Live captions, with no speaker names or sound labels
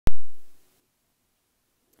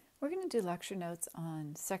We're going to do lecture notes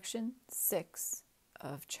on section 6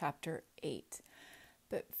 of chapter 8.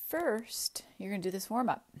 But first, you're going to do this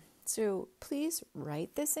warm-up. So please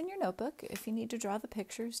write this in your notebook. If you need to draw the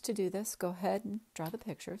pictures to do this, go ahead and draw the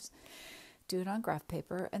pictures. Do it on graph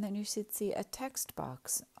paper, and then you should see a text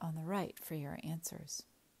box on the right for your answers.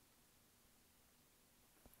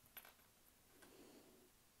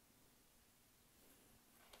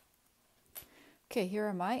 Okay, here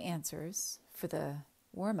are my answers for the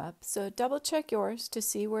warm-up. So double check yours to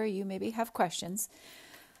see where you maybe have questions.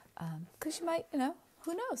 Because you might,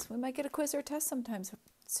 who knows? We might get a quiz or a test sometimes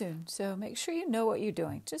soon. So make sure you know what you're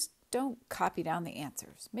doing. Just don't copy down the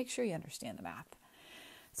answers. Make sure you understand the math.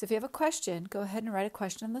 So if you have a question, go ahead and write a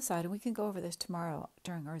question on the side, and we can go over this tomorrow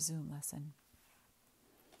during our Zoom lesson.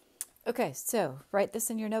 Okay, so write this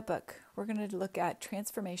in your notebook. We're going to look at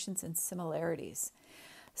transformations and similarities.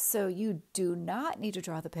 So you do not need to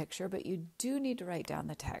draw the picture, but you do need to write down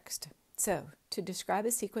the text. So to describe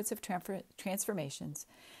a sequence of transformations,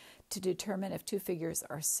 to determine if two figures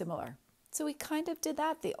are similar. So we kind of did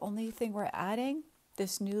that. The only thing we're adding,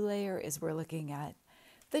 this new layer, is we're looking at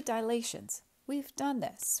the dilations. We've done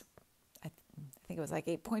this. I think it was like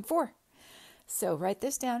 8.4. So write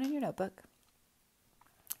this down in your notebook,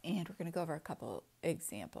 and we're going to go over a couple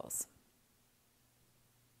examples.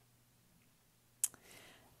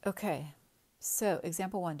 Okay, so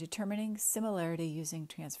example 1, determining similarity using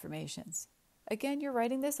transformations. Again, you're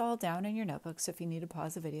writing this all down in your notebook, so if you need to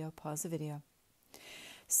pause the video, pause the video.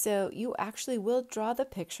 So you actually will draw the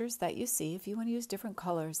pictures that you see. If you want to use different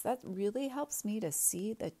colors, that really helps me to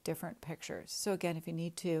see the different pictures. So again, if you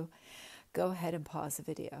need to, go ahead and pause the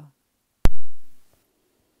video.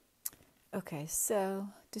 Okay, so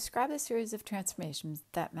describe a series of transformations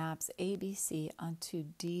that maps ABC onto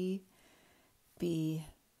DBF.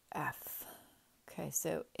 Okay,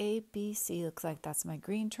 so ABC looks like that's my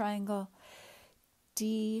green triangle.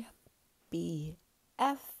 DBF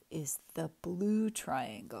is the blue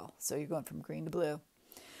triangle. So you're going from green to blue.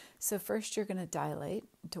 So first you're going to dilate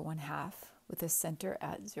into 1/2 with a center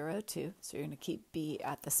at 0, 2. So you're going to keep B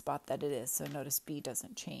at the spot that it is. So notice B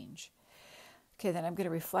doesn't change. Okay, then I'm going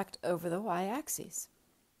to reflect over the y-axis.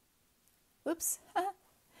 Whoops.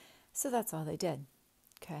 So that's all they did.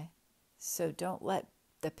 Okay, so don't let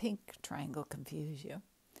the pink triangle confuse you.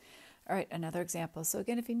 All right, another example. So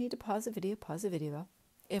again, if you need to pause the video, pause the video.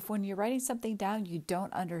 If when you're writing something down, you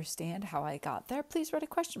don't understand how I got there, please write a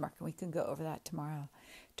question mark, and we can go over that tomorrow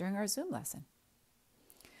during our Zoom lesson.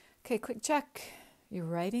 Okay, quick check. You're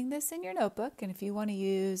writing this in your notebook, and if you want to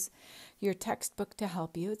use your textbook to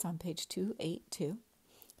help you, it's on page 282.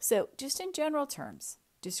 So just in general terms,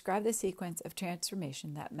 describe the sequence of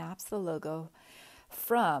transformation that maps the logo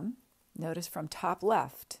from, notice, from top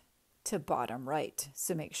left to bottom right.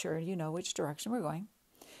 So make sure you know which direction we're going.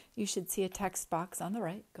 You should see a text box on the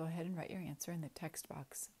right. Go ahead and write your answer in the text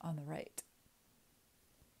box on the right.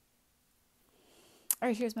 All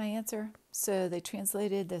right, here's my answer. So they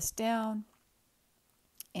translated this down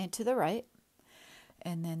and to the right,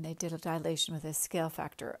 and then they did a dilation with a scale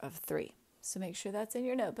factor of 3. So make sure that's in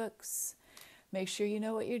your notebooks. Make sure you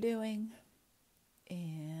know what you're doing.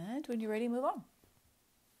 And when you're ready, move on.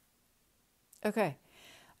 Okay,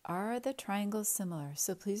 are the triangles similar?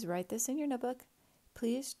 So please write this in your notebook.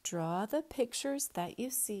 Please draw the pictures that you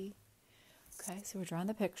see. Okay, so we're drawing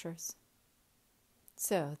the pictures.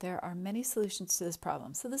 So there are many solutions to this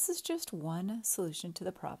problem. So this is just one solution to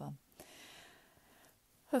the problem.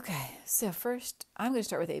 Okay, so first I'm going to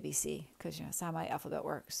start with ABC because that's how my alphabet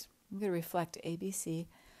works. I'm going to reflect ABC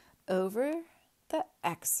over the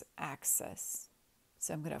x-axis.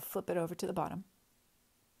 So I'm going to flip it over to the bottom.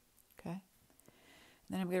 Okay. And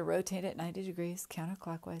then I'm going to rotate it 90 degrees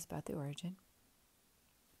counterclockwise about the origin.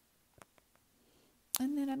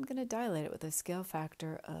 And then I'm going to dilate it with a scale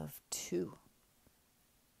factor of 2.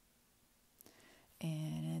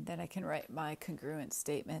 And then I can write my congruent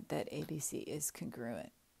statement that ABC is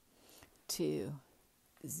congruent to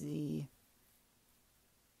Z,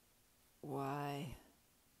 Y.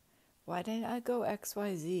 Why didn't I go X,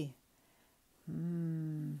 Y, Z?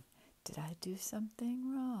 Did I do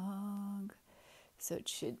something wrong? So it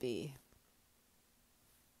should be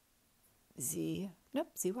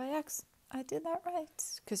ZYX. I did that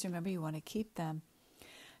right. Because remember, you want to keep them.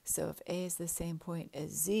 So if A is the same point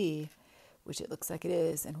as Z, which it looks like it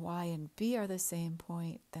is, and Y and B are the same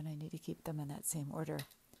point, then I need to keep them in that same order.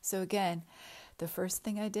 So again, the first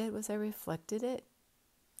thing I did was I reflected it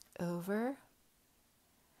over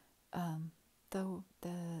the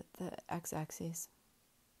x-axis.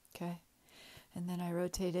 Okay. And then I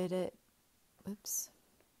rotated it,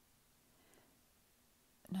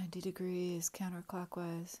 90 degrees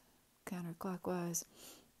counterclockwise counterclockwise.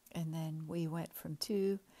 And then we went from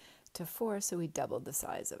 2 to 4, so we doubled the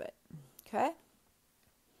size of it. Okay?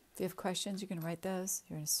 If you have questions, you can write those.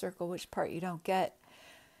 You're going to circle which part you don't get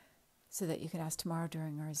so that you can ask tomorrow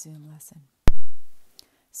during our Zoom lesson.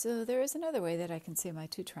 So there is another way that I can say my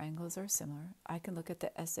two triangles are similar. I can look at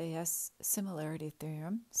the SAS similarity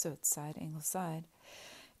theorem, so it's side, angle, side.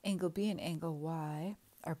 Angle B and angle Y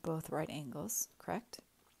are both right angles, correct?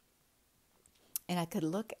 And I could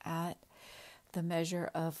look at the measure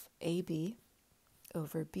of AB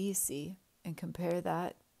over BC and compare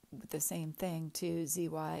that with the same thing to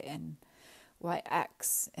ZY and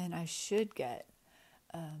YX, and I should get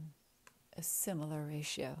a similar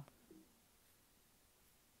ratio.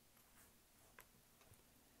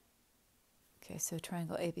 Okay, so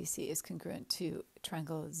triangle ABC is congruent to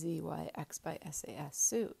triangle ZYX by SAS.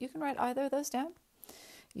 So you can write either of those down.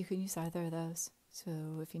 You can use either of those. So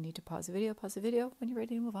if you need to pause the video, pause the video. When you're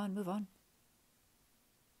ready to move on, move on.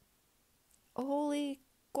 Holy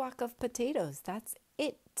guac of potatoes, that's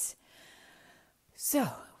it. So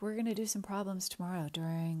we're going to do some problems tomorrow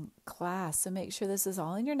during class. So make sure this is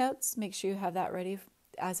all in your notes. Make sure you have that ready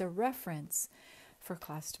as a reference for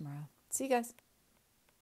class tomorrow. See you guys.